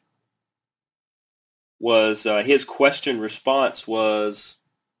did was his question response was,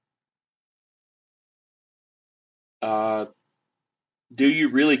 do you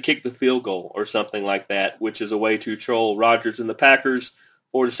really kick the field goal or something like that, which is a way to troll Rodgers and the Packers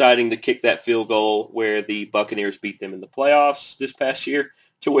for deciding to kick that field goal where the Buccaneers beat them in the playoffs this past year,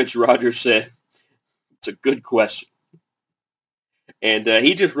 to which Rodgers said, it's a good question. And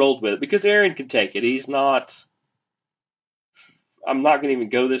he just rolled with it because Aaron can take it. He's not – I'm not going to even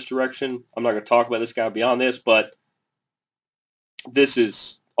go this direction. I'm not going to talk about this guy beyond this, but this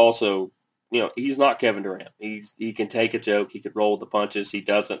is also – he's not Kevin Durant. He can take a joke. He could roll with the punches. He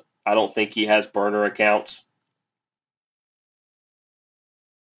doesn't. I don't think he has burner accounts.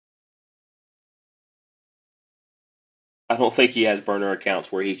 I don't think he has burner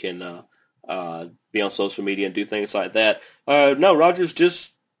accounts where he can be on social media and do things like that. No, Rodgers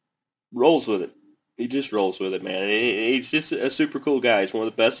just rolls with it. He just rolls with it, man. He's just a super cool guy. He's one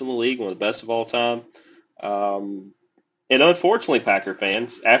of the best in the league, one of the best of all time. And unfortunately, Packer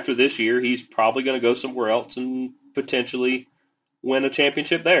fans, after this year, he's probably going to go somewhere else and potentially win a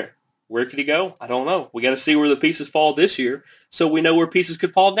championship there. Where could he go? I don't know. We got to see where the pieces fall this year so we know where pieces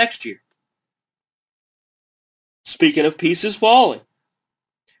could fall next year. Speaking of pieces falling,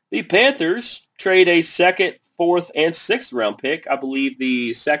 the Panthers trade a second, fourth, and sixth round pick. I believe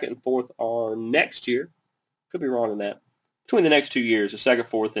the second and fourth are next year. Could be wrong on that. Between the next 2 years, the second,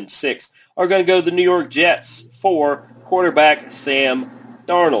 fourth, and sixth are going to go to the New York Jets for quarterback Sam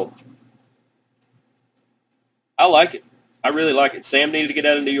Darnold. I like it. I really like it. Sam needed to get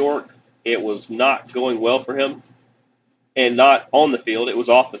out of New York. It was not going well for him. And not on the field. It was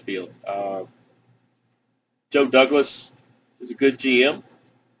off the field. Joe Douglas is a good GM.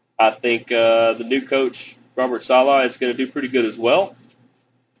 I think the new coach, Robert Saleh, is going to do pretty good as well.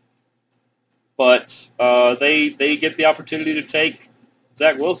 But they get the opportunity to take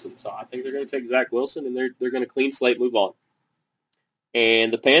Zach Wilson. So I think they're going to take Zach Wilson, and they're going to clean slate move on.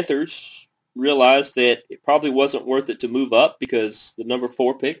 And the Panthers realized that it probably wasn't worth it to move up because the number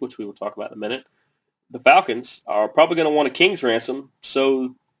 4 pick, which we will talk about in a minute, the Falcons are probably going to want a king's ransom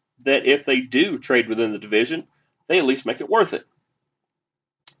so that if they do trade within the division, they at least make it worth it.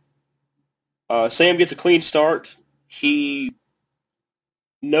 Sam gets a clean start. He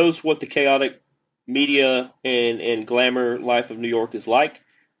knows what the chaotic media and glamour life of New York is like.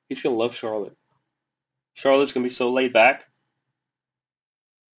 He's going to love Charlotte. Charlotte's going to be so laid back.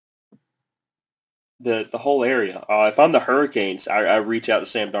 The whole area. If I'm the Hurricanes, I reach out to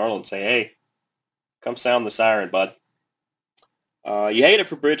Sam Darnold and say, hey, come sound the siren, bud. You hate it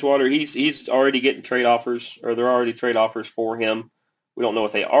for Bridgewater. He's already getting trade offers, or there are already trade offers for him. We don't know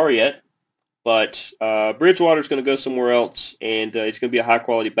what they are yet, but Bridgewater's going to go somewhere else, and it's going to be a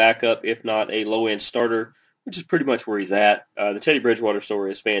high-quality backup, if not a low-end starter, which is pretty much where he's at. The Teddy Bridgewater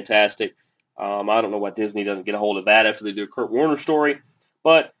story is fantastic. I don't know why Disney doesn't get a hold of that after they do a Kurt Warner story,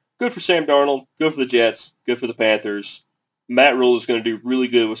 but good for Sam Darnold, good for the Jets, good for the Panthers. Matt Rule is going to do really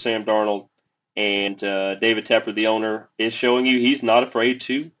good with Sam Darnold. And David Tepper, the owner, is showing you he's not afraid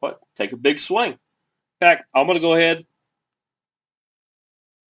to take a big swing. In fact, I'm going to go ahead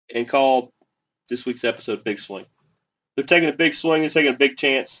and call this week's episode Big Swing. They're taking a big swing. They're taking a big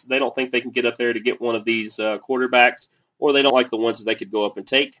chance. They don't think they can get up there to get one of these quarterbacks, or they don't like the ones that they could go up and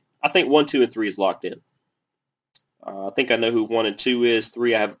take. I think 1, 2, and 3 is locked in. I think I know who 1 and 2 is.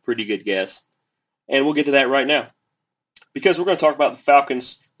 3, I have a pretty good guess. And we'll get to that right now. Because we're going to talk about the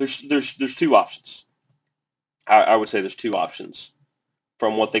Falcons. There's 2 options. I would say there's 2 options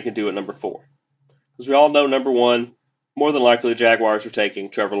from what they can do at number 4. Because we all know number 1, more than likely the Jaguars are taking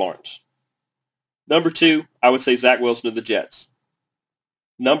Trevor Lawrence. Number 2, I would say Zach Wilson to the Jets.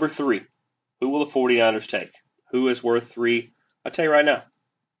 Number 3, who will the 49ers take? Who is worth 3? I'll tell you right now.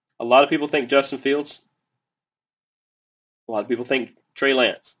 A lot of people think Justin Fields. A lot of people think Trey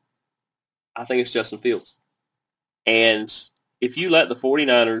Lance. I think it's Justin Fields. And if you let the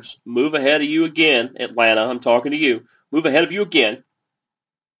 49ers move ahead of you again, Atlanta, I'm talking to you, move ahead of you again,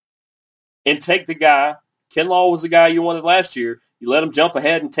 and take the guy, Ken Law was the guy you wanted last year, you let him jump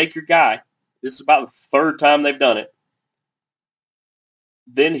ahead and take your guy, this is about the 3rd time they've done it,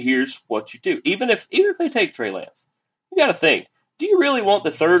 then here's what you do. Even if they take Trey Lance, you got to think, do you really want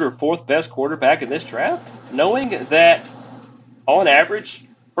the 3rd or 4th best quarterback in this draft? Knowing that, on average,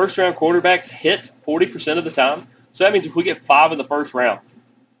 first-round quarterbacks hit 40% of the time, so that means if we get 5 in the first round,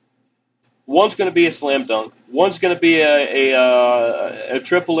 One's going to be a slam dunk. One's going to be a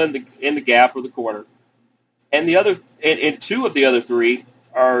triple in the gap or the corner, and the other and two of the other three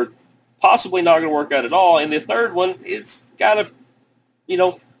are possibly not going to work out at all. And the third one is got a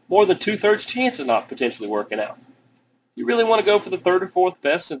more than 2/3 chance of not potentially working out. You really want to go for the third or fourth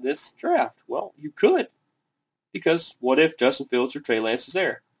best in this draft? Well, you could, because what if Justin Fields or Trey Lance is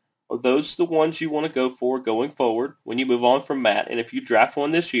there? Are those the ones you want to go for going forward when you move on from Matt? And if you draft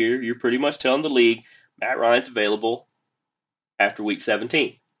one this year, you're pretty much telling the league Matt Ryan's available after week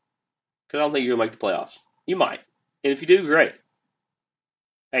 17. Because I don't think you're going to make the playoffs. You might. And if you do, great.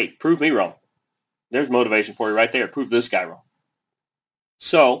 Hey, prove me wrong. There's motivation for you right there. Prove this guy wrong.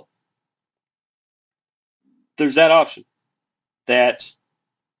 So, there's that option that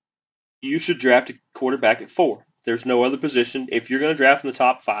you should draft a quarterback at 4. There's no other position. If you're going to draft in the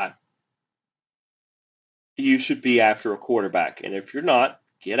top 5, you should be after a quarterback. And if you're not,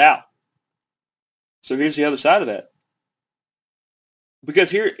 get out. So here's the other side of that.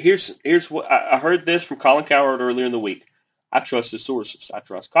 Because here's what I heard this from Colin Cowherd earlier in the week. I trust his sources. I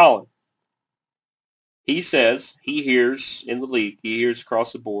trust Colin. He says he hears in the league, he hears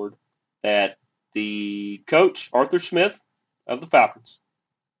across the board that the coach, Arthur Smith of the Falcons,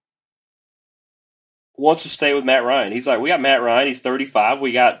 wants to stay with Matt Ryan. He's like, we got Matt Ryan. He's 35.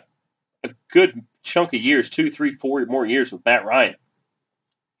 We got a good chunk of years, 2, 3, 4 more years with Matt Ryan.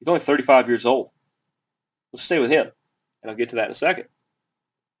 He's only 35 years old. Let's stay with him. And I'll get to that in a second.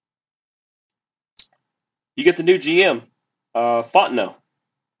 You get the new GM, Fontenot.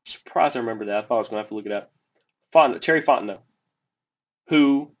 Surprised I remember that. I thought I was going to have to look it up. Terry Fontenot,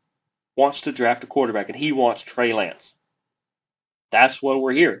 who wants to draft a quarterback, and he wants Trey Lance. That's what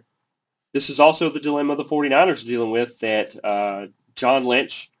we're hearing. This is also the dilemma the 49ers are dealing with, that John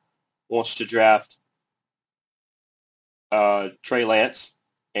Lynch wants to draft Trey Lance,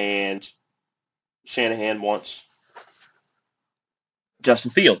 and Shanahan wants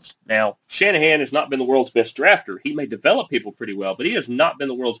Justin Fields. Now, Shanahan has not been the world's best drafter. He may develop people pretty well, but he has not been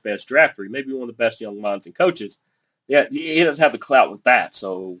the world's best drafter. He may be one of the best young minds and coaches. Yeah, he doesn't have the clout with that,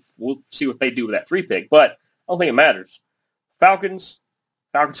 so we'll see what they do with that 3 pick. But I don't think it matters. Falcons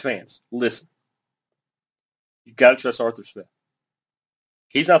fans, listen. You've got to trust Arthur Smith.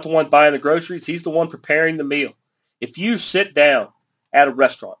 He's not the one buying the groceries. He's the one preparing the meal. If you sit down at a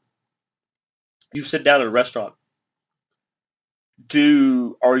restaurant,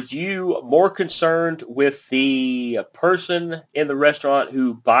 are you more concerned with the person in the restaurant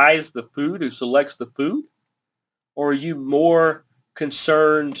who buys the food, who selects the food? Or are you more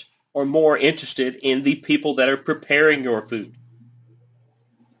concerned or more interested in the people that are preparing your food?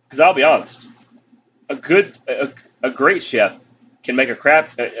 Because I'll be honest, a great chef can make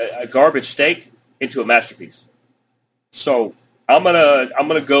a garbage steak into a masterpiece. So I'm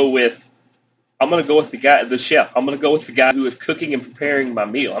gonna go with the chef. I'm gonna go with the guy who is cooking and preparing my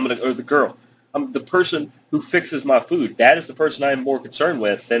meal. Or the girl. I'm the person who fixes my food. That is the person I am more concerned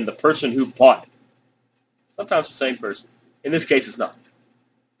with than the person who bought it. Sometimes the same person. In this case, it's not.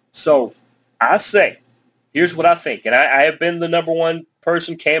 So I say, here's what I think, and I have been the number one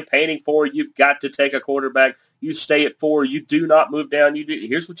person campaigning for. You've got to take a quarterback. You stay at 4. You do not move down.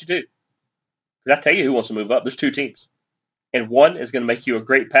 Here's what you do. Because I tell you who wants to move up. There's 2 teams. And one is going to make you a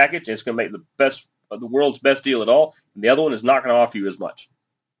great package, and it's going to make the world's best deal at all. And the other one is not going to offer you as much.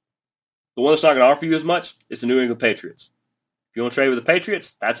 The one that's not going to offer you as much is the New England Patriots. If you want to trade with the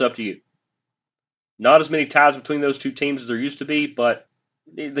Patriots, that's up to you. Not as many ties between those 2 teams as there used to be, but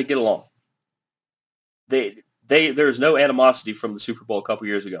they get along. There's no animosity from the Super Bowl a couple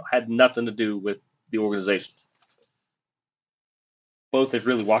years ago. Had nothing to do with the organization. Both have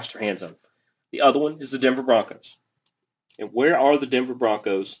really washed their hands on it. The other one is the Denver Broncos. And where are the Denver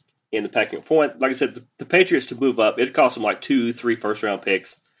Broncos in the pecking order? Like I said, the Patriots to move up, it cost them like 2, 3 first-round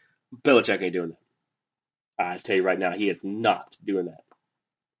picks. Belichick ain't doing that. I tell you right now, he is not doing that.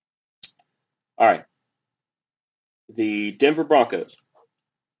 All right. The Denver Broncos.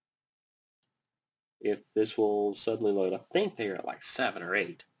 If this will suddenly load, I think they're at like 7 or 8,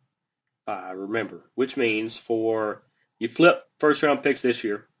 if I remember. Which means you flip first-round picks this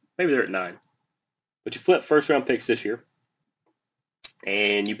year. Maybe they're at 9. But you flip first-round picks this year.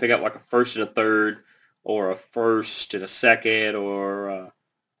 And you pick up like a first and a third, or a first and a second, or a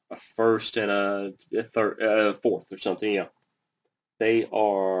first and a fourth, or something. They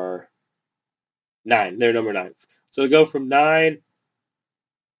are 9. They're number 9. So to go from 9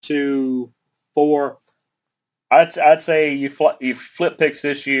 to 4, I'd say you flip picks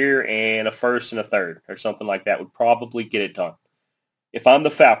this year, and a first and a third, or something like that would probably get it done. If I'm the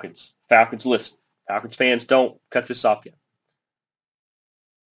Falcons listen. Falcons fans, don't cut this off yet.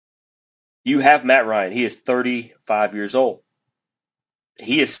 You have Matt Ryan. He is 35 years old.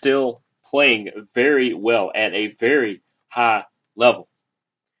 He is still playing very well at a very high level.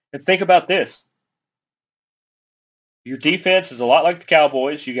 And think about this. Your defense is a lot like the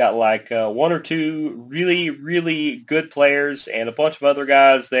Cowboys. You got like one or two really, really good players and a bunch of other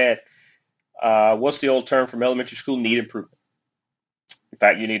guys that, what's the old term from elementary school, need improvement. In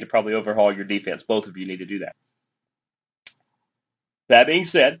fact, you need to probably overhaul your defense. Both of you need to do that. That being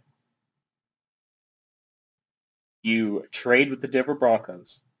said, you trade with the Denver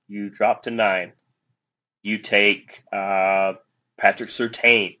Broncos. You drop to 9. You take Patrick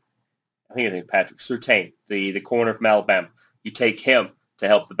Surtain. I think it's Patrick Surtain, the corner from Alabama. You take him to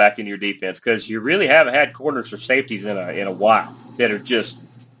help the back end of your defense because you really haven't had corners or safeties in a while that are just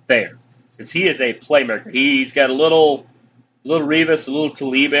there. Because he is a playmaker. He's got a little Revis, a little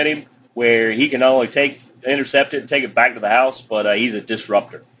Talib in him where he can not only intercept it and take it back to the house, but he's a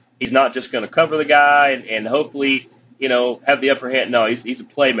disruptor. He's not just going to cover the guy and hopefully, have the upper hand. No, he's a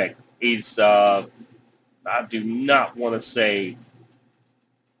playmaker. He's, I do not want to say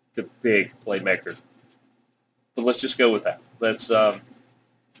the big playmaker, but let's just go with that. Let's,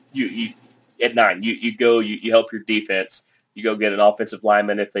 you at 9, you help your defense. You go get an offensive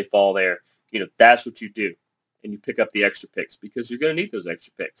lineman if they fall there. That's what you do. And you pick up the extra picks because you're going to need those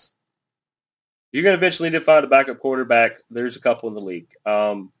extra picks. You're going to eventually need to find a backup quarterback. There's a couple in the league.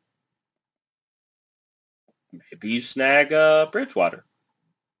 Maybe you snag Bridgewater.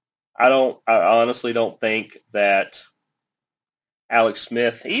 I honestly don't think that Alex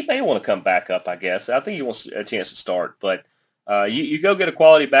Smith, he may want to come back up, I guess. I think he wants a chance to start. But you go get a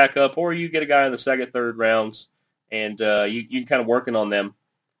quality backup or you get a guy in the second, third rounds, and you kind of working on them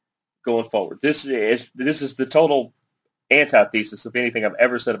going forward. This is the total antithesis of anything I've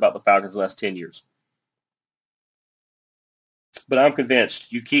ever said about the Falcons the last 10 years. But I'm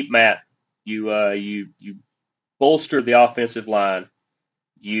convinced you keep Matt, you bolster the offensive line,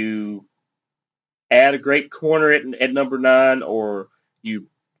 you add a great corner at number 9, or you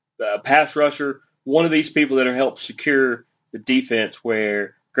pass rusher, one of these people that are help secure the defense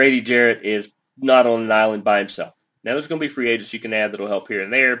where Grady Jarrett is not on an island by himself. Now, there's going to be free agents you can add that will help here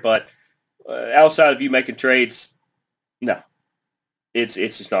and there, but outside of you making trades, no. It's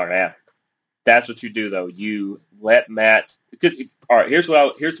just not going to happen. That's what you do, though. You let Matt – all right, here's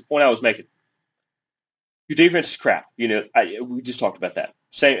the point I was making. Your defense is crap. We just talked about that.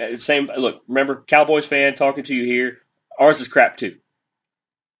 Same. Look, remember, Cowboys fan talking to you here. Ours is crap, too.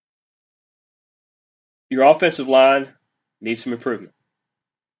 Your offensive line needs some improvement.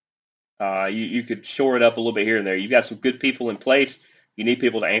 You could shore it up a little bit here and there. You've got some good people in place. You need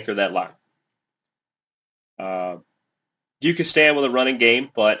people to anchor that line. You can stand with a running game,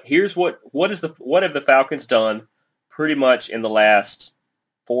 but here's what have the Falcons done pretty much in the last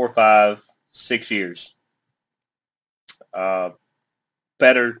 4, 5, 6 years?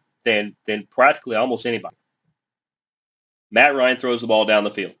 Better than practically almost anybody. Matt Ryan throws the ball down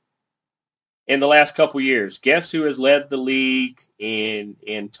the field. In the last couple years, guess who has led the league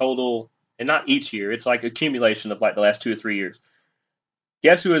in total, and not each year, it's like accumulation of like the last 2 or 3 years.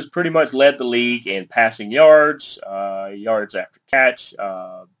 Guess who has pretty much led the league in passing yards, yards after catch,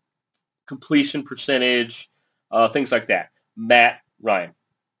 completion percentage, things like that? Matt Ryan.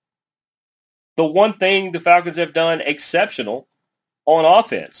 The one thing the Falcons have done exceptional on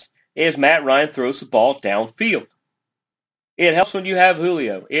offense is Matt Ryan throws the ball downfield. It helps when you have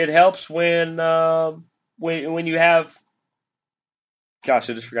Julio. It helps when you have, gosh,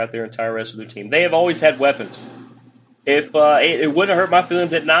 I just forgot their entire rest of their team. They have always had weapons. If it wouldn't hurt my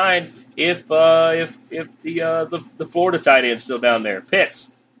feelings at 9 if the Florida tight end's still down there.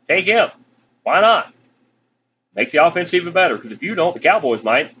 Pitts, take him. Why not? Make the offense even better. Because if you don't, the Cowboys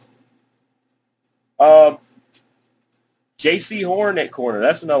might. J.C. Horn at corner.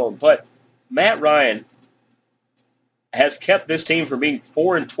 That's another one. But Matt Ryan has kept this team from being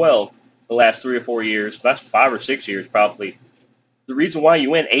 4-12 the last 3 or 4 years. That's 5 or 6 years probably. The reason why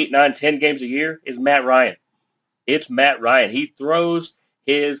you win 8, 9, 10 games a year is Matt Ryan. It's Matt Ryan. He throws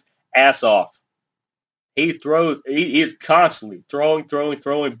his ass off. He is constantly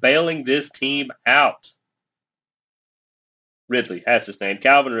throwing, bailing this team out. Ridley, that's his name.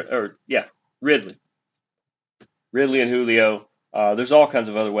 Ridley. Ridley and Julio. There's all kinds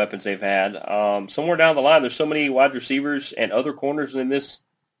of other weapons they've had. Somewhere down the line, there's so many wide receivers and other corners in this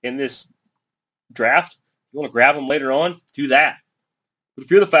draft. You want to grab them later on? Do that. But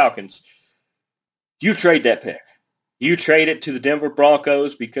if you're the Falcons, you trade that pick. You trade it to the Denver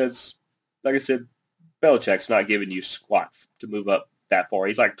Broncos because, like I said, Belichick's not giving you squat to move up that far.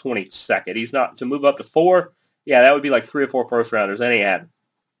 He's like 22nd. He's not to move up to 4. Yeah, that would be like 3 or 4 first rounders. That ain't happening.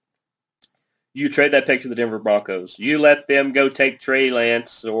 You trade that pick to the Denver Broncos. You let them go take Trey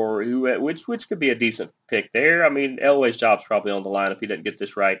Lance or which could be a decent pick there. I mean, Elway's job's probably on the line if he doesn't get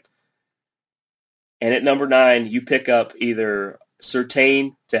this right. And at number 9, you pick up either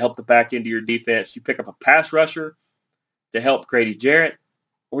Surtain to help the back end of your defense. You pick up a pass rusher to help Grady Jarrett,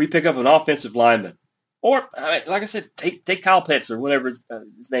 or you pick up an offensive lineman. Or, like I said, take Kyle Pitts or whatever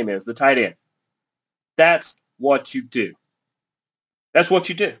his name is, the tight end. That's what you do. That's what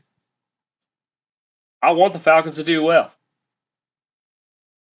you do. I want the Falcons to do well.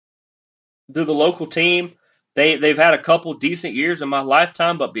 They're the local team. They've had a couple decent years in my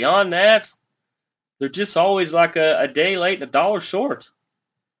lifetime, but beyond that, they're just always like a day late and a dollar short.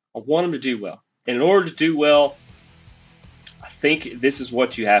 I want them to do well. And in order to do well, I think this is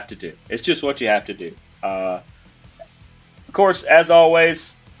what you have to do. It's just what you have to do. Of course, as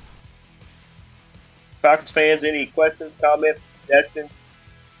always, Falcons fans, any questions, comments, suggestions,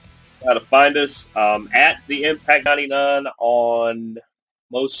 how to find us at the Impact 99 on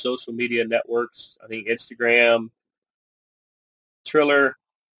most social media networks. I think Instagram, Triller,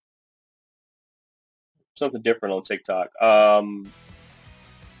 something different on TikTok,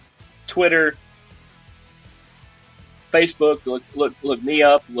 Twitter, Facebook. Look me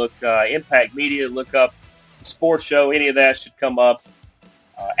up. Look Impact Media. Look up the Sports Show. Any of that should come up.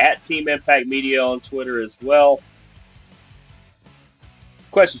 At Team Impact Media on Twitter as well.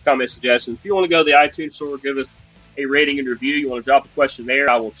 Questions, comments, suggestions. If you want to go to the iTunes store, give us a rating and review. You want to drop a question there,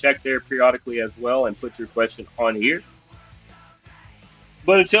 I will check there periodically as well and put your question on here.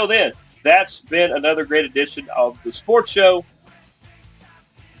 But until then, that's been another great edition of the Sports Show.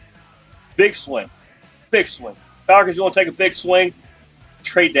 Big swing. Big swing. Falcons, you want to take a big swing?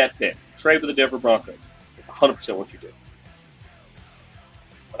 Trade that pick. Trade with the Denver Broncos. It's 100% what you do.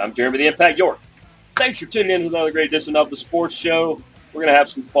 But I'm Jeremy the Impact York. Thanks for tuning in to another great edition of the Sports Show. We're going to have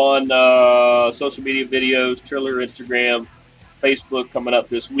some fun social media videos, Triller, Instagram, Facebook coming up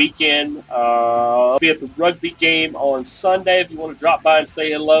this weekend. I'll be at the rugby game on Sunday if you want to drop by and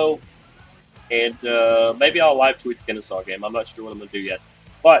say hello. And maybe I'll live tweet the Kennesaw game. I'm not sure what I'm going to do yet.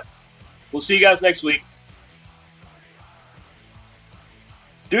 But we'll see you guys next week.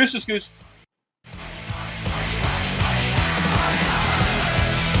 Deuces, gooses.